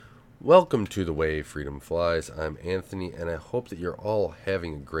Welcome to The Way Freedom Flies. I'm Anthony, and I hope that you're all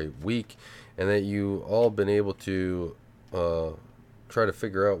having a great week and that you all been able to try to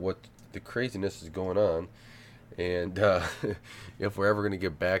figure out what the craziness is going on and if we're ever going to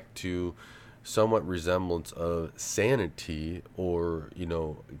get back to somewhat resemblance of sanity or,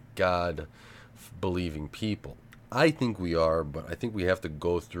 God believing people. I think we are, but I think we have to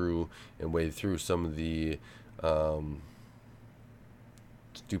go through and wade through some of the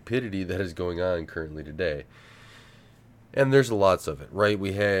stupidity that is going on currently today. And there's lots of it, right?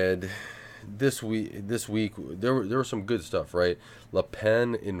 We had this week there was some good stuff, right? Le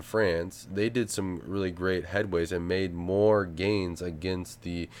Pen in France, they did some really great headways and made more gains against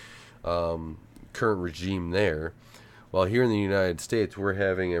the current regime there. While here in the United States, we're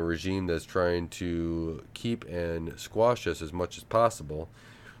having a regime that's trying to keep and squash us as much as possible.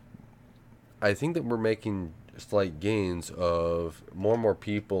 I think that we're making slight gains of more and more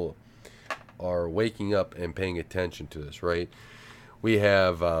people are waking up and paying attention to this, right? We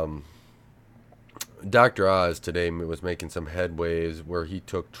have Dr. Oz today was making some headways where he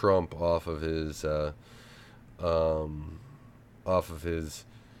took Trump off of his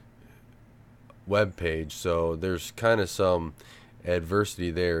web page. So there's kind of some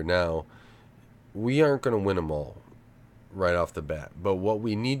adversity there. Now, we aren't going to win them all right off the bat, but what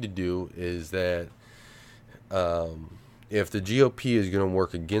we need to do is that if the GOP is going to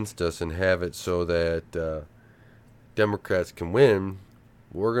work against us and have it so that Democrats can win,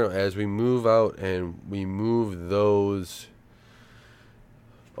 we're going to, as we move out and we move those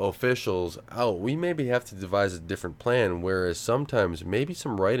officials out, we maybe have to devise a different plan, whereas sometimes maybe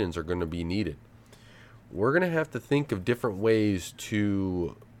some write-ins are going to be needed. We're going to have to think of different ways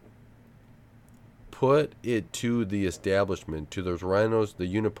to put it to the establishment, to those rhinos, the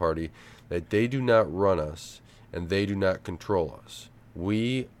uniparty, that they do not run us and they do not control us.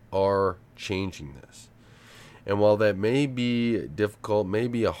 We are changing this. And while that may be difficult, may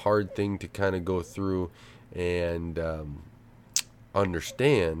be a hard thing to kind of go through and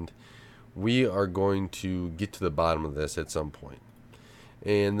understand, we are going to get to the bottom of this at some point.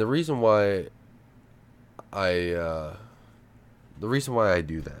 And the reason why I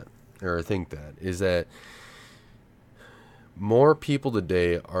do that, or think that, is that more people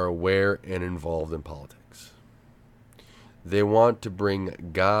today are aware and involved in politics. They want to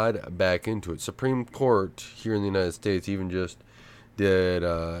bring God back into it. Supreme Court here in the United States even just had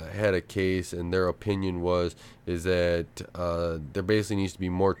a case, and their opinion is that there basically needs to be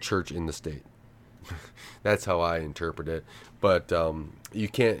more church in the state. That's how I interpret it. But the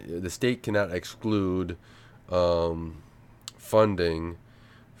state cannot exclude funding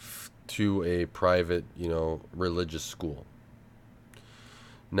to a private, religious school.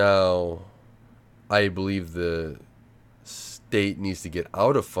 Now, I believe the state needs to get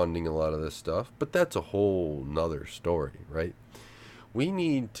out of funding a lot of this stuff, but that's a whole nother story, right? We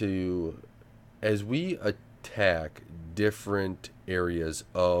need to, as we attack different areas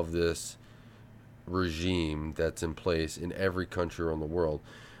of this regime that's in place in every country around the world,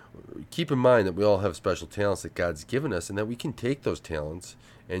 keep in mind that we all have special talents that God's given us and that we can take those talents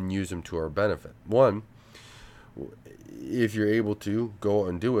and use them to our benefit. One, if you're able to go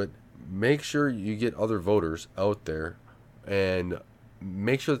and do it, make sure you get other voters out there and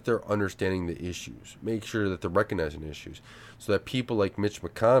make sure that they're understanding the issues. Make sure that they're recognizing issues so that people like Mitch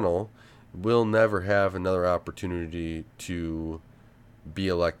McConnell will never have another opportunity to be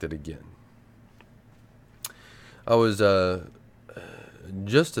elected again. I was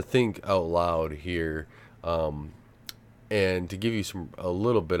just to think out loud here, and to give you a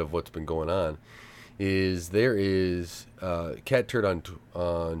little bit of what's been going on, is there is Cat Turd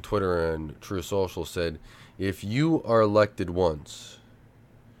on Twitter and True Social said, if you are elected once,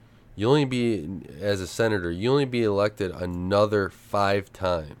 you only be, as a senator, you only be elected another 5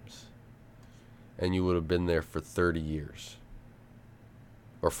 times, and you would have been there for 30 years,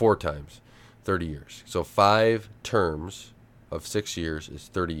 or 4 times, 30 years. So 5 terms of 6 years is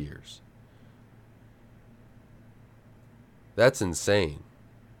 30 years. That's insane.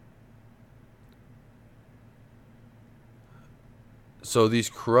 So these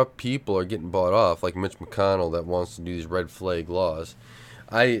corrupt people are getting bought off, like Mitch McConnell that wants to do these red flag laws.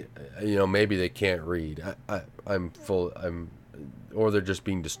 Maybe they can't read. Or they're just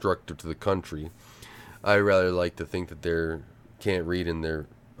being destructive to the country. I rather like to think that they can't read and they're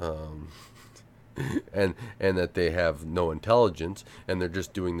and that they have no intelligence and they're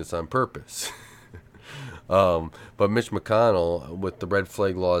just doing this on purpose. But Mitch McConnell with the red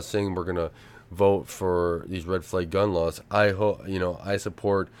flag laws saying we're gonna vote for these red flag gun laws. I hope, I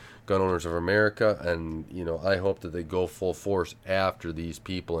support Gun Owners of America, and I hope that they go full force after these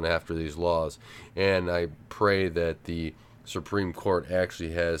people and after these laws. And I pray that the Supreme Court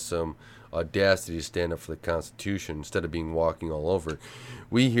actually has some audacity to stand up for the Constitution instead of being walking all over it.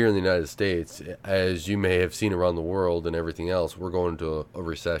 We here in the United States, as you may have seen around the world and everything else, we're going into a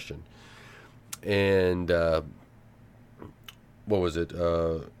recession. And what was it?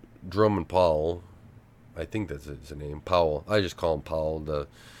 Drummond Powell, I think that's his name, Powell. I just call him Powell, the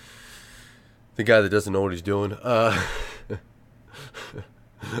guy that doesn't know what he's doing.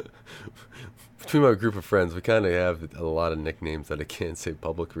 Between my group of friends, we kind of have a lot of nicknames that I can't say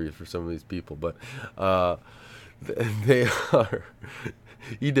publicly for some of these people, but they are.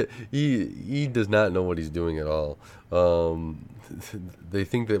 He does not know what he's doing at all. They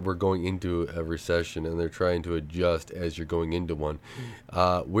think that we're going into a recession, and they're trying to adjust as you're going into one.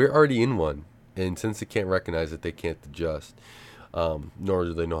 We're already in one, and since they can't recognize it, they can't adjust, nor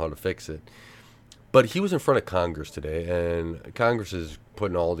do they know how to fix it. But he was in front of Congress today, and Congress is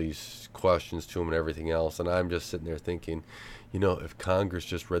putting all these questions to him and everything else, and I'm just sitting there thinking, if Congress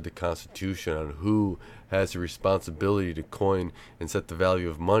just read the Constitution on who has the responsibility to coin and set the value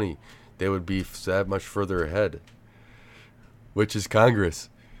of money, they would be that much further ahead, which is Congress.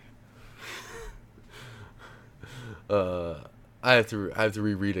 I have to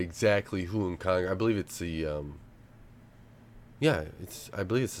reread exactly who in Congress. I believe it's the I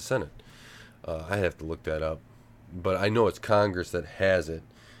believe it's the Senate. I have to look that up, but I know it's Congress that has it.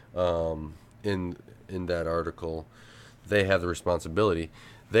 In that article, they have the responsibility.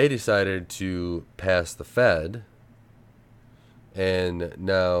 They decided to pass the Fed, and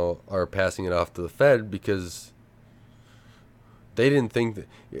now are passing it off to the Fed because they didn't think that.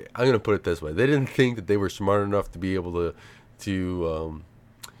 I'm going to put it this way: they didn't think that they were smart enough to be able to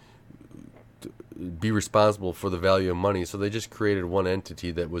be responsible for the value of money, so they just created one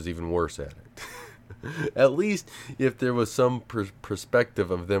entity that was even worse at it. At least if there was some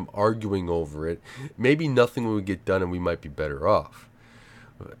perspective of them arguing over it, maybe nothing would get done and we might be better off.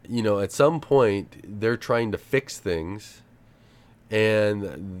 At some point, they're trying to fix things,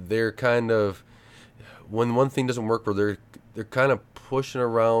 and they're kind of, when one thing doesn't work, they're kind of pushing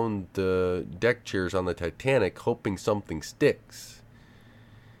around the deck chairs on the Titanic, hoping something sticks.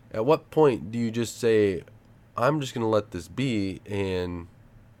 At what point do you just say, I'm just going to let this be and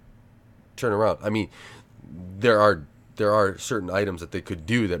turn around? I mean, there are certain items that they could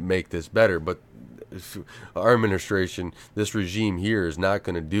do that make this better, but our administration, this regime here, is not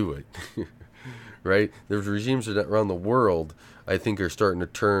going to do it. Right? There's regimes around the world, I think, are starting to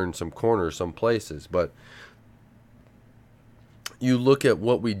turn some corners some places, but you look at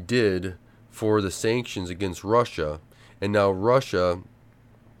what we did for the sanctions against Russia, and now Russia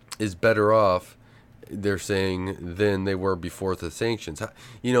is better off, they're saying, than they were before the sanctions.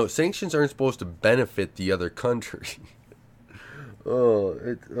 Sanctions aren't supposed to benefit the other country.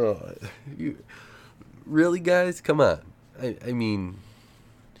 Really, guys? Come on. I mean,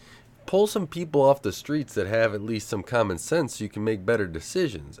 pull some people off the streets that have at least some common sense so you can make better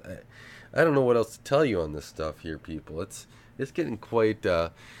decisions. I don't know what else to tell you on this stuff here, people. It's getting quite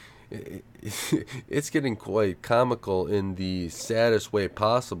it's getting quite comical in the saddest way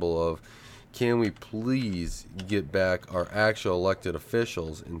possible of, can we please get back our actual elected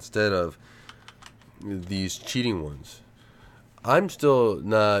officials instead of these cheating ones? I'm still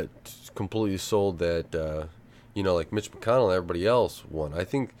not completely sold that, like Mitch McConnell and everybody else won. I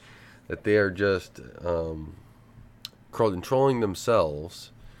think that they are just controlling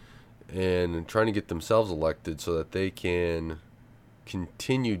themselves and trying to get themselves elected so that they can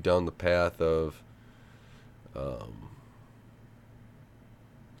continue down the path of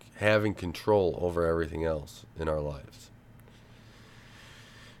having control over everything else in our lives.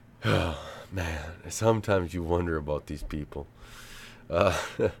 Oh, man, sometimes you wonder about these people.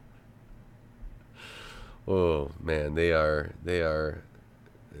 Oh man, they are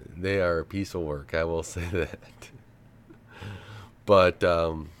a piece of work, I will say that. But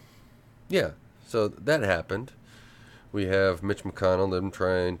yeah, so that happened. We have Mitch McConnell, them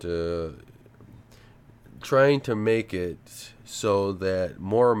trying to make it so that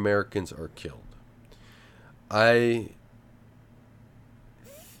more Americans are killed. The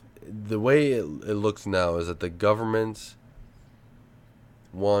way it looks now is that the governments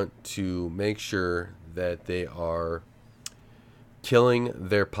want to make sure that they are killing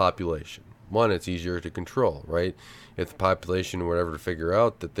their population. One, it's easier to control, right? If the population were ever to figure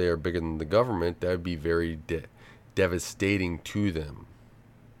out that they are bigger than the government, that would be very devastating to them.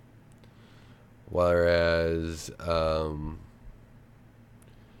 Whereas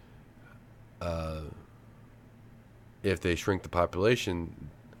if they shrink the population,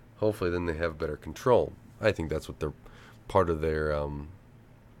 hopefully then they have better control. I think that's what they're part of their um,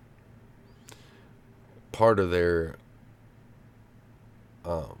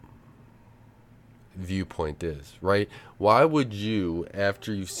 viewpoint is, right? Why would you,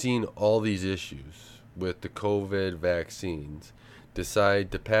 after you've seen all these issues with the COVID vaccines, decide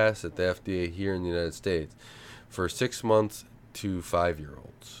to pass at the FDA here in the United States for 6 months to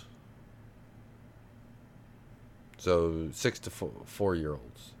 5-year-olds? So 6 to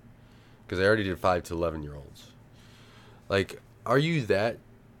 4-year-olds, because I already did 5 to 11-year-olds. Like, are you that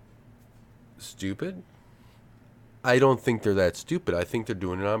stupid? I don't think they're that stupid. I think they're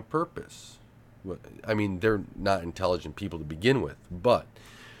doing it on purpose. I mean, they're not intelligent people to begin with, but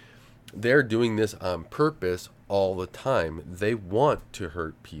they're doing this on purpose all the time. They want to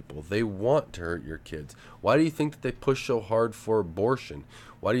hurt people. They want to hurt your kids. Why do you think that they push so hard for abortion?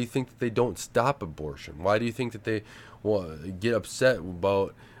 Why do you think that they don't stop abortion? Why do you think that they get upset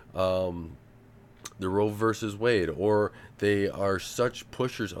about the Roe versus Wade, or they are such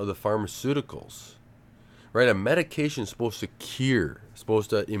pushers of the pharmaceuticals? Right, a medication is supposed to cure,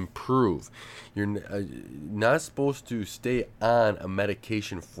 supposed to improve. You're not supposed to stay on a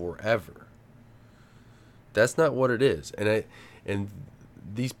medication forever. That's not what it is. And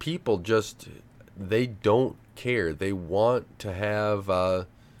these people just, they don't care. They want to have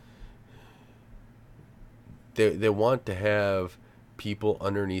they want to have people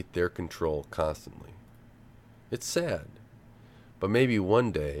underneath their control constantly. It's sad, but maybe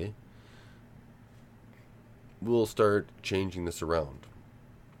one day we'll start changing this around,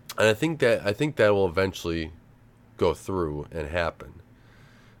 and I think that will eventually go through and happen.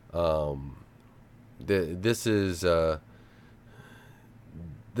 This is the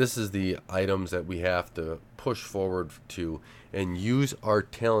items that we have to push forward to and use our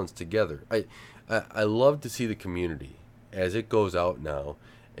talents together. I love to see the community as it goes out now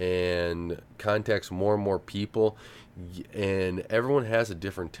and contacts more and more people, and everyone has a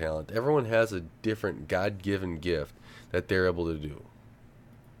different talent. Everyone has a different God-given gift that they're able to do.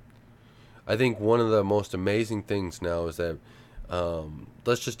 I think one of the most amazing things now is that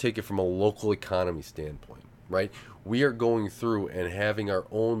let's just take it from a local economy standpoint, right? We are going through and having our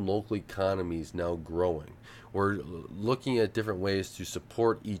own local economies now growing. We're looking at different ways to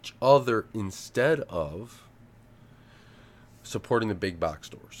support each other instead of supporting the big box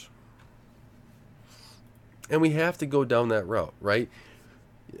stores. And we have to go down that route, right?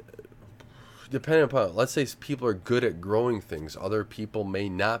 Depending upon, let's say people are good at growing things. Other people may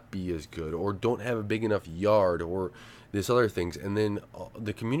not be as good or don't have a big enough yard or this other things. And then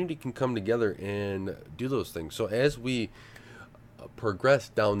the community can come together and do those things. So as we progress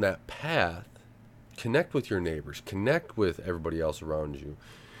down that path, connect with your neighbors, connect with everybody else around you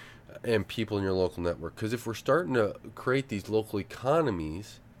and people in your local network. Because if we're starting to create these local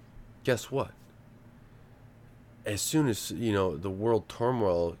economies, guess what? As soon as, the world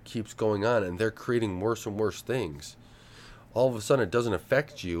turmoil keeps going on and they're creating worse and worse things, all of a sudden it doesn't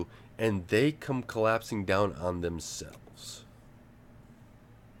affect you and they come collapsing down on themselves.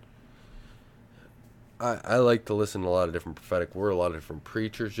 I like to listen to a lot of different prophetic word, a lot of different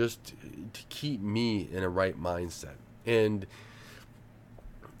preachers, just to keep me in a right mindset. And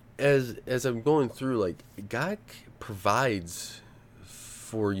as I'm going through, like, God provides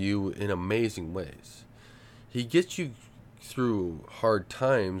for you in amazing ways. He gets you through hard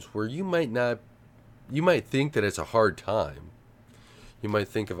times where you might think that it's a hard time. You might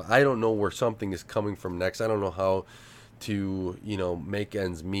think of, I don't know where something is coming from next. I don't know how to, make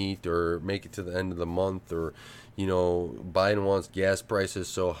ends meet or make it to the end of the month, or, Biden wants gas prices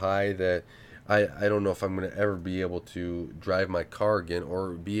so high that I don't know if I'm going to ever be able to drive my car again or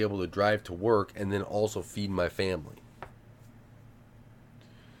be able to drive to work and then also feed my family.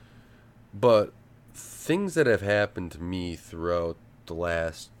 But things that have happened to me throughout the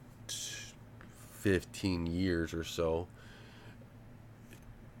last 15 years or so,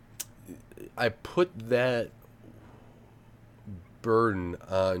 I put that burden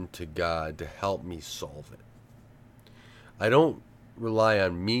onto God to help me solve it. I don't rely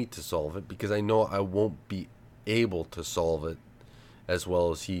on me to solve it because I know I won't be able to solve it as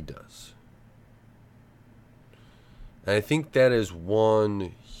well as He does. And I think that is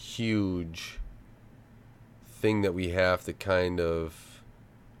one huge thing that we have to kind of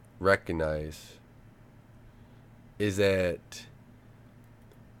recognize, is that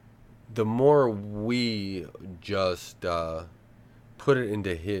the more we just put it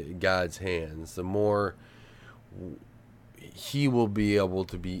into God's hands, the more He will be able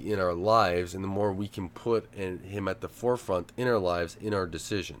to be in our lives, and the more we can put Him at the forefront in our lives, in our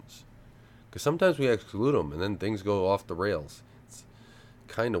decisions. Because sometimes we exclude them, and then things go off the rails. It's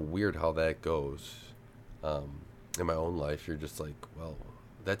kind of weird how that goes. In my own life, you're just like, well,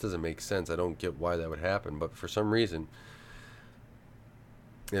 that doesn't make sense. I don't get why that would happen. But for some reason,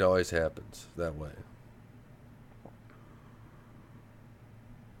 it always happens that way.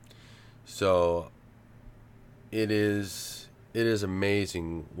 So it is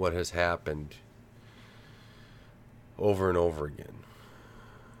amazing what has happened over and over again.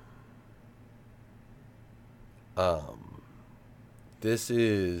 This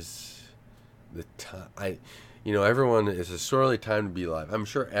is the time. Everyone, it's a sorely time to be alive. I'm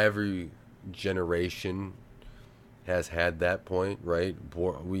sure every generation has had that point, right?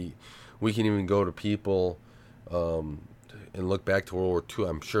 We can even go to people and look back to World War II.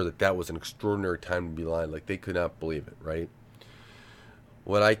 I'm sure that was an extraordinary time to be alive. Like, they could not believe it, right?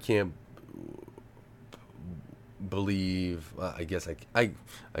 What I can't believe, I guess I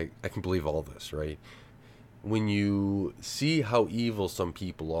can believe all this, right? When you see how evil some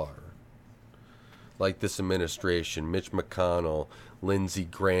people are, like this administration, Mitch McConnell, Lindsey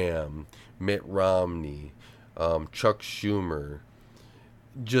Graham, Mitt Romney, Chuck Schumer,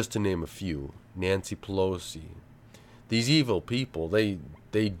 just to name a few, Nancy Pelosi. These evil people, they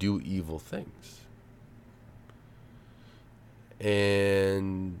do evil things.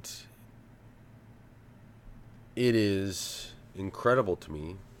 And it is incredible to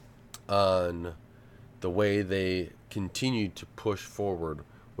me on the way they continue to push forward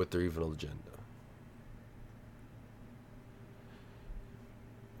with their evil agenda.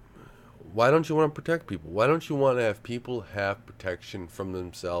 Why don't you want to protect people? Why don't you want to have people have protection from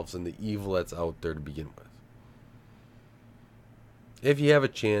themselves and the evil that's out there to begin with? If you have a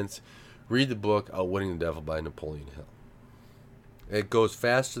chance, read the book Outwitting the Devil by Napoleon Hill. It goes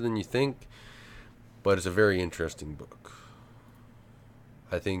faster than you think, but it's a very interesting book.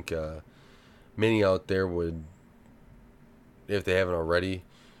 I think many out there would, if they haven't already,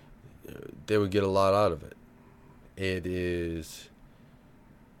 they would get a lot out of it.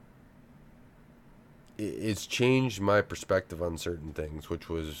 It's changed my perspective on certain things,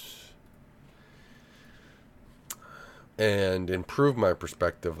 and improved my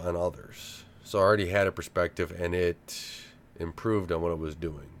perspective on others. So I already had a perspective, and it improved on what it was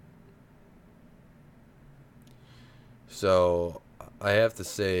doing. So I have to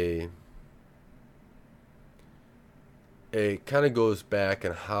say, it kind of goes back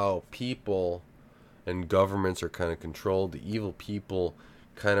on how people and governments are kind of controlled. The evil people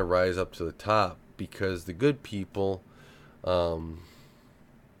kind of rise up to the top because the good people kind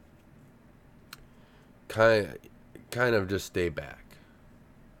of just stay back,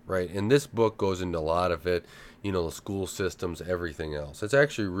 right? And this book goes into a lot of it, the school systems, everything else. It's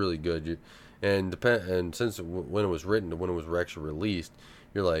actually really good. And since when it was written to when it was actually released,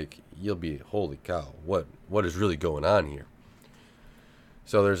 you'll be, holy cow, what is really going on here?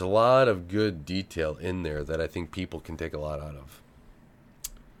 So there's a lot of good detail in there that I think people can take a lot out of.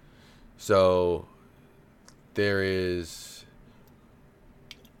 So there is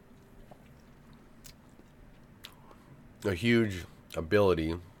a huge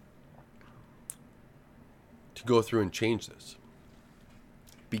ability to go through and change this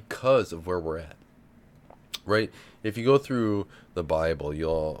because of where we're at, right? If you go through the Bible,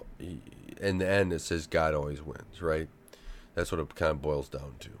 in the end it says God always wins, right? That's what it kind of boils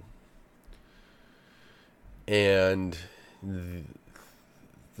down to. And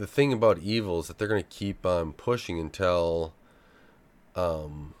the thing about evil is that they're going to keep on pushing until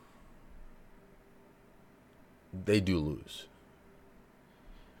they do lose.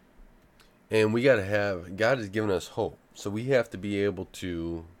 And God has given us hope. So we have to be able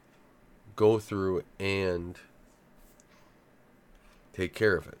to go through and take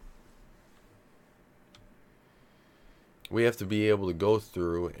care of it. We have to be able to go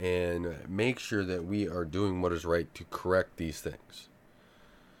through and make sure that we are doing what is right to correct these things.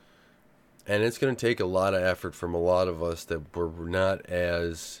 And it's going to take a lot of effort from a lot of us that were not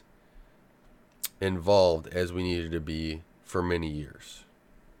as involved as we needed to be for many years.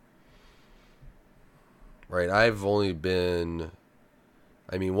 Right? I've only been,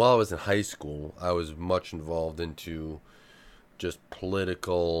 while I was in high school, I was much involved into just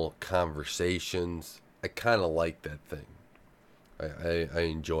political conversations. I kind of like that thing. I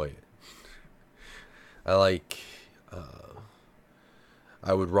enjoy it.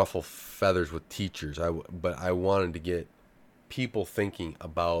 I would ruffle feathers with teachers, but I wanted to get people thinking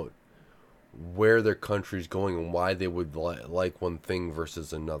about where their country's going and why they would like one thing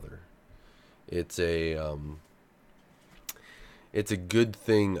versus another. It's a good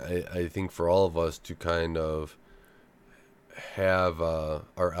thing, I think, for all of us to kind of have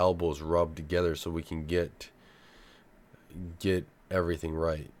our elbows rubbed together so we can get everything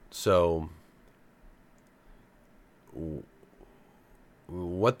right. So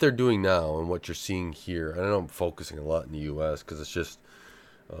what they're doing now and what you're seeing here, I know I'm focusing a lot in the U.S. because it's just,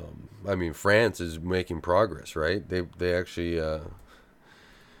 I mean, France is making progress, right? They actually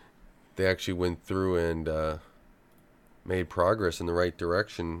went through and made progress in the right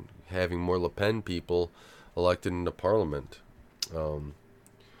direction, having more Le Pen people elected into parliament. So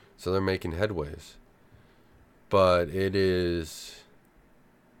they're making headways. But it is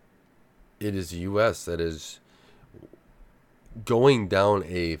the U.S. that is going down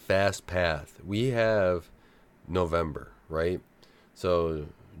a fast path. We have November, right? So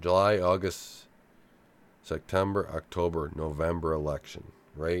July, August, September, October, November election,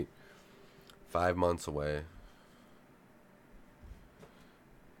 right? 5 months away.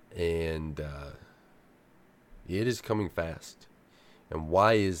 And it is coming fast. And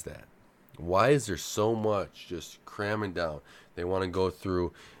why is that? Why is there so much just cramming down? They want to go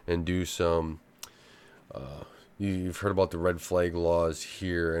through and do some... you've heard about the red flag laws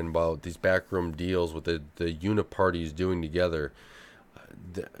here and about these backroom deals with the uniparties doing together.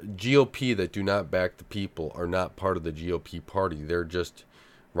 The GOP that do not back the people are not part of the GOP party. They're just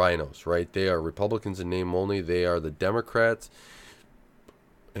rhinos, right? They are Republicans in name only. They are the Democrats,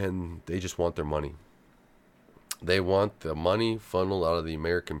 and they just want their money. They want the money funneled out of the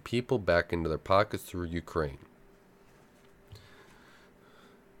American people back into their pockets through Ukraine.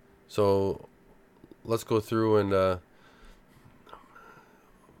 So let's go through and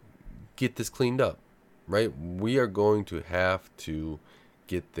get this cleaned up, right? We are going to have to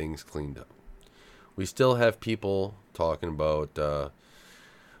get things cleaned up. We still have people talking about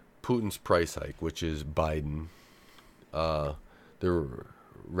Putin's price hike, which is Biden. The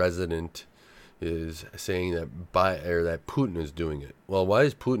resident is saying that that Putin is doing it. Well, why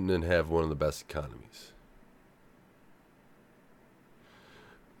does Putin then have one of the best economies?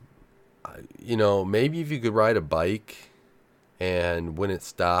 Maybe if you could ride a bike and when it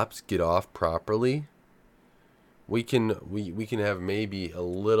stops, get off properly, we can have maybe a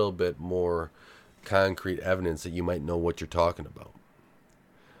little bit more concrete evidence that you might know what you're talking about.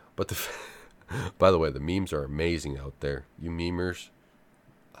 But by the way, the memes are amazing out there. You memers,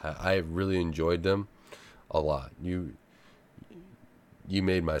 I really enjoyed them a lot. You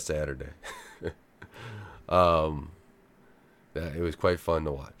made my Saturday. It was quite fun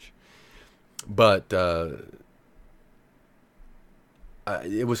to watch. But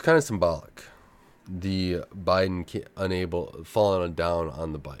it was kind of symbolic. The Biden falling down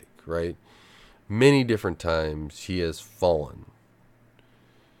on the bike, right? Many different times he has fallen.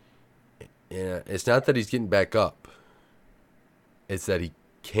 And it's not that he's getting back up. It's that he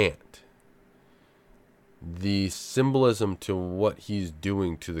can't. The symbolism to what he's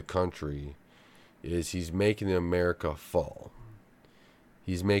doing to the country is he's making America fall.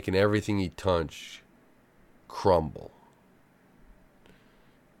 He's making everything he touches crumble.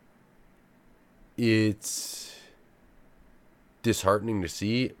 It's disheartening to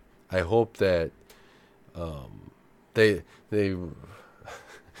see. I hope that they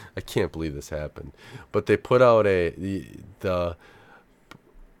I can't believe this happened, but they put out they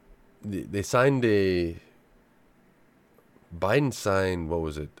signed Biden signed, what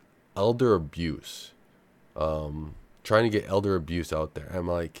was it? Elder abuse. Trying to get elder abuse out there. I'm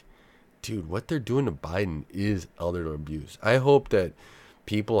like, dude, what they're doing to Biden is elder abuse. I hope that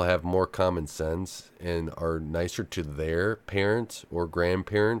people have more common sense and are nicer to their parents or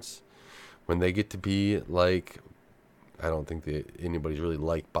grandparents when they get to be like, I don't think anybody's really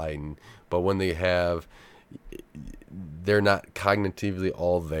like Biden, but when they're not cognitively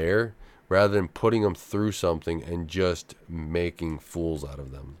all there, rather than putting them through something and just making fools out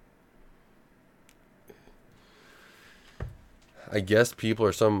of them. I guess people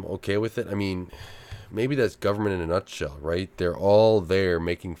are okay with it. I mean, maybe that's government in a nutshell, right? They're all there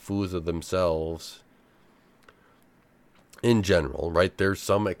making fools of themselves in general, right? There's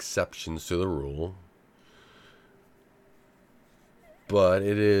some exceptions to the rule. But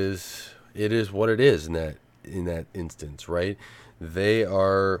it is what it is in that instance, right? They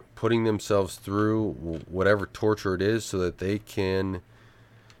are putting themselves through whatever torture it is so that they can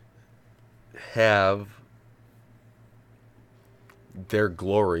have their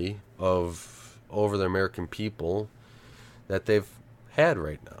glory over the American people that they've had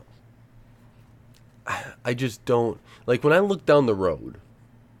right now. I just don't, like, when I look down the road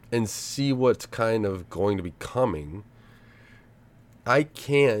and see what's kind of going to be coming, I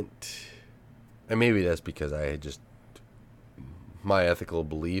can't, and maybe that's because I just my ethical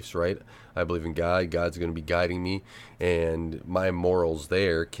beliefs, right? I believe in God. God's going to be guiding me, and my morals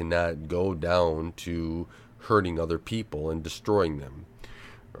there cannot go down to hurting other people and destroying them,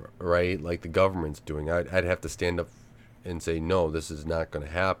 right? Like the government's doing. I'd have to stand up and say, no, this is not going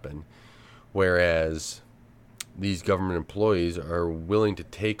to happen. Whereas these government employees are willing to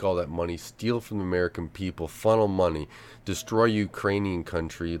take all that money, steal from the American people, funnel money, destroy Ukrainian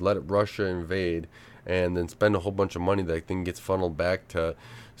country, let Russia invade, and then spend a whole bunch of money that then gets funneled back to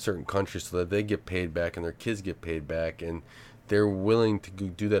certain countries so that they get paid back and their kids get paid back. And they're willing to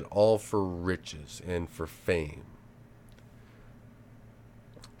do that all for riches and for fame.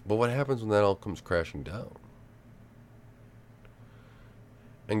 But what happens when that all comes crashing down?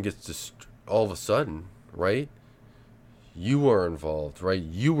 And gets just all of a sudden, right? You are involved, right?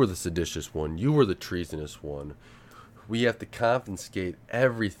 You were the seditious one. You were the treasonous one. We have to confiscate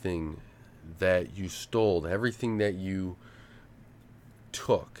everything that you stole, everything that you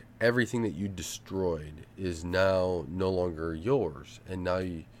took, everything that you destroyed is now no longer yours. And now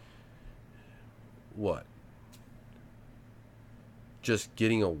you, what? Just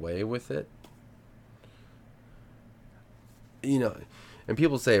getting away with it? You know, and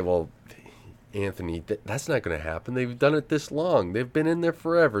people say, well, Anthony, that's not going to happen. They've done it this long. They've been in there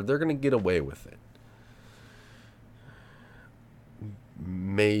forever. They're going to get away with it.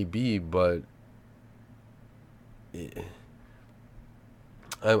 Maybe, but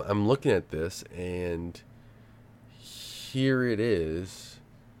I'm looking at this, and here it is.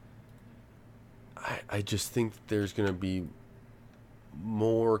 I just think there's going to be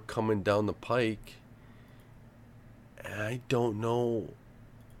more coming down the pike. And I don't know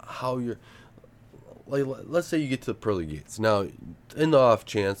how you're... Like, let's say you get to the pearly gates. Now, in the off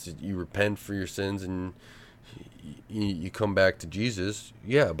chance that you repent for your sins and you come back to Jesus,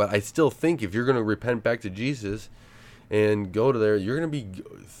 yeah, but I still think if you're going to repent back to Jesus and go to there, you're going to be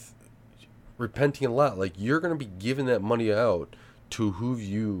repenting a lot. Like, you're going to be giving that money out to who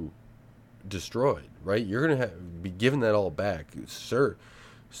you destroyed, right? You're going to be giving that all back, sir.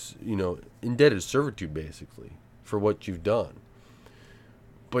 You know, indebted servitude, basically, for what you've done.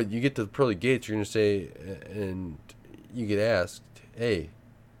 But you get to the pearly gates, you're going to say, and you get asked, hey,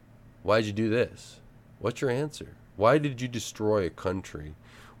 why'd you do this? What's your answer? Why did you destroy a country?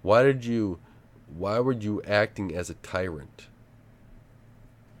 Why were you acting as a tyrant?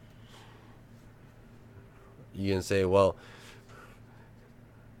 You're going to say, well,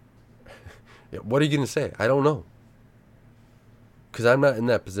 what are you going to say? I don't know. Because I'm not in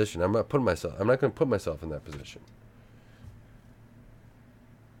that position. I'm not going to put myself in that position.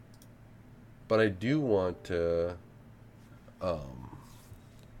 But I do want to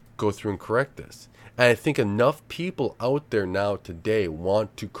go through and correct this. And I think enough people out there now today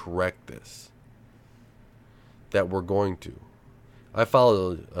want to correct this that we're going to. I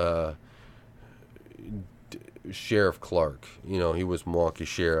followed Sheriff Clark. You know, he was Milwaukee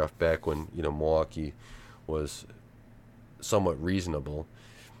Sheriff back when, you know, Milwaukee was somewhat reasonable.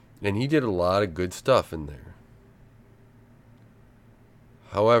 And he did a lot of good stuff in there.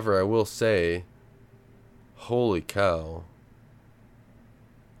 However, I will say, holy cow,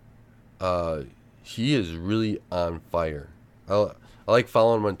 he is really on fire. I like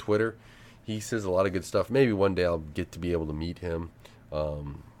following him on Twitter. He says a lot of good stuff. Maybe one day I'll get to be able to meet him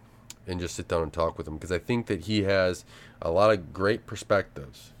and just sit down and talk with him, because I think that he has a lot of great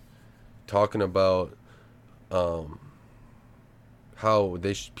perspectives talking about how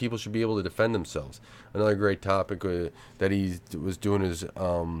people should be able to defend themselves. Another great topic that he was doing is,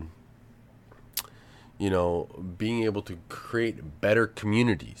 you know, being able to create better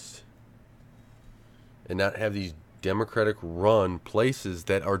communities and not have these democratic run places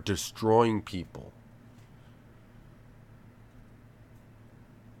that are destroying people.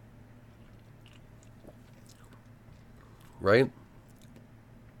 Right?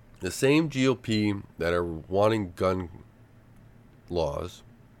 The same GOP that are wanting gun laws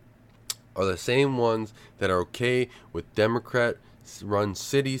are the same ones that are okay with Democrat-run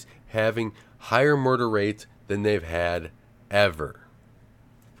cities having higher murder rates than they've had ever.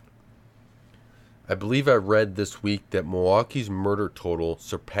 I believe I read this week that Milwaukee's murder total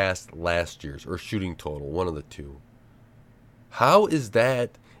surpassed last year's, or shooting total, one of the two. How is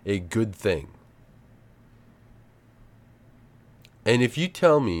that a good thing? And if you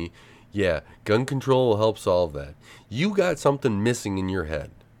tell me, yeah, gun control will help solve that, you got something missing in your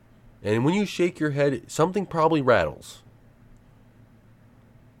head. And when you shake your head, something probably rattles.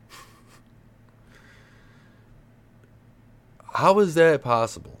 How is that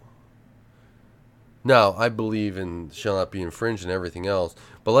possible? Now, I believe in shall not be infringed and everything else,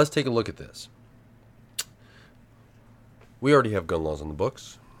 but let's take a look at this. We already have gun laws on the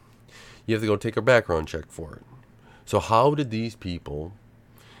books. You have to go take a background check for it. So how did these people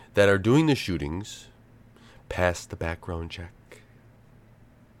that are doing the shootings pass the background check?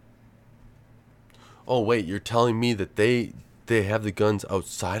 Oh, wait, you're telling me that they have the guns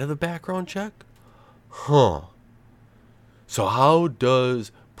outside of the background check? Huh. So how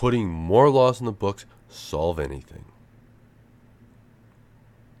does putting more laws in the books solve anything?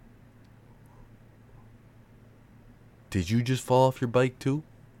 Did you just fall off your bike too?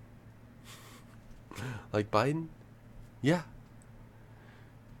 Like Biden? Yeah.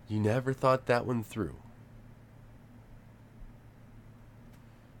 You never thought that one through.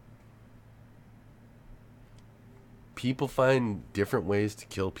 People find different ways to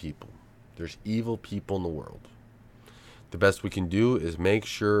kill people. There's evil people in the world. The best we can do is make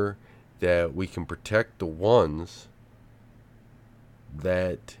sure that we can protect the ones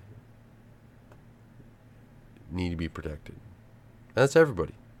that need to be protected. That's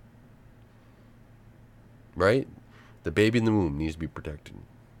everybody. Right? The baby in the womb needs to be protected.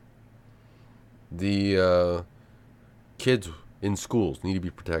 The kids in schools need to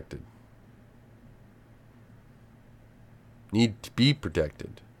be protected. Need to be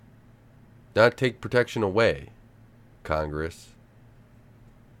protected. Not take protection away. Congress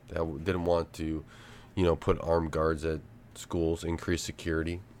that didn't want to, put armed guards at schools, increase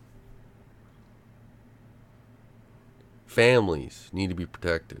security. Families need to be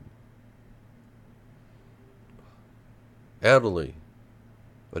protected. Elderly,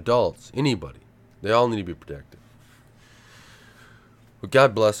 adults, anybody. They all need to be protected. But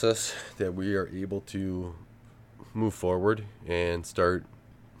God bless us that we are able to move forward and start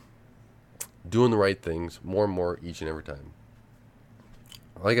doing the right things more and more each and every time.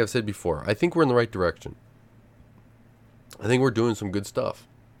 Like I've said before, I think we're in the right direction. I think we're doing some good stuff.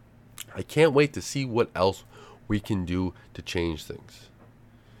 I can't wait to see what else we can do to change things.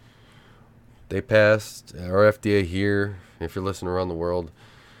 They passed our FDA here. If you're listening around the world,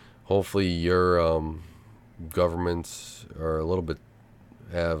 hopefully your governments are a little bit,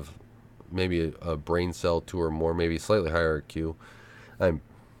 have maybe a brain cell 2 or more, maybe slightly higher IQ. I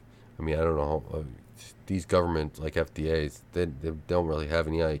don't know how, these governments like FDAs, they don't really have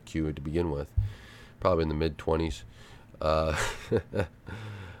any IQ to begin with. Probably in the mid-20s.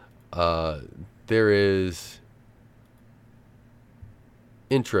 There is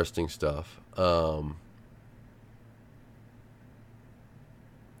interesting stuff. The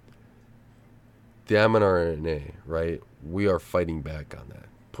mRNA, right? We are fighting back on that,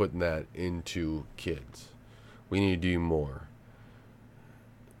 putting that into kids. We need to do more.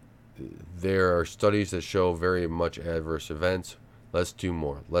 There are studies that show very much adverse events. Let's do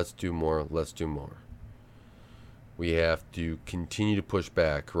more. Let's do more. Let's do more. We have to continue to push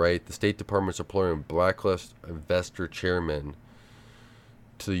back, right? The State Department's employing blacklist investor chairman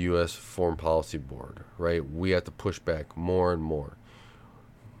to the U.S. Foreign Policy Board, right? We have to push back more and more.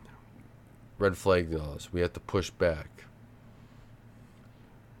 Red flag laws. We have to push back.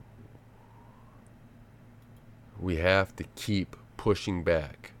 We have to keep pushing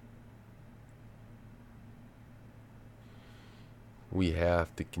back. We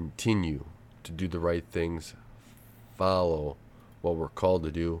have to continue to do the right things, follow what we're called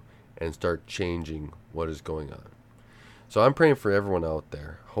to do, and start changing what is going on. So I'm praying for everyone out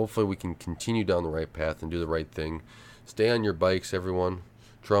there. Hopefully we can continue down the right path and do the right thing. Stay on your bikes, everyone.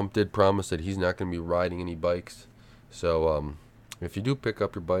 Trump did promise that he's not going to be riding any bikes. So if you do pick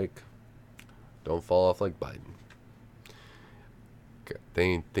up your bike, don't fall off like Biden.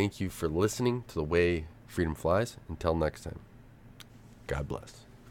 Okay. Thank you for listening to The Way Freedom Flies. Until next time. God bless.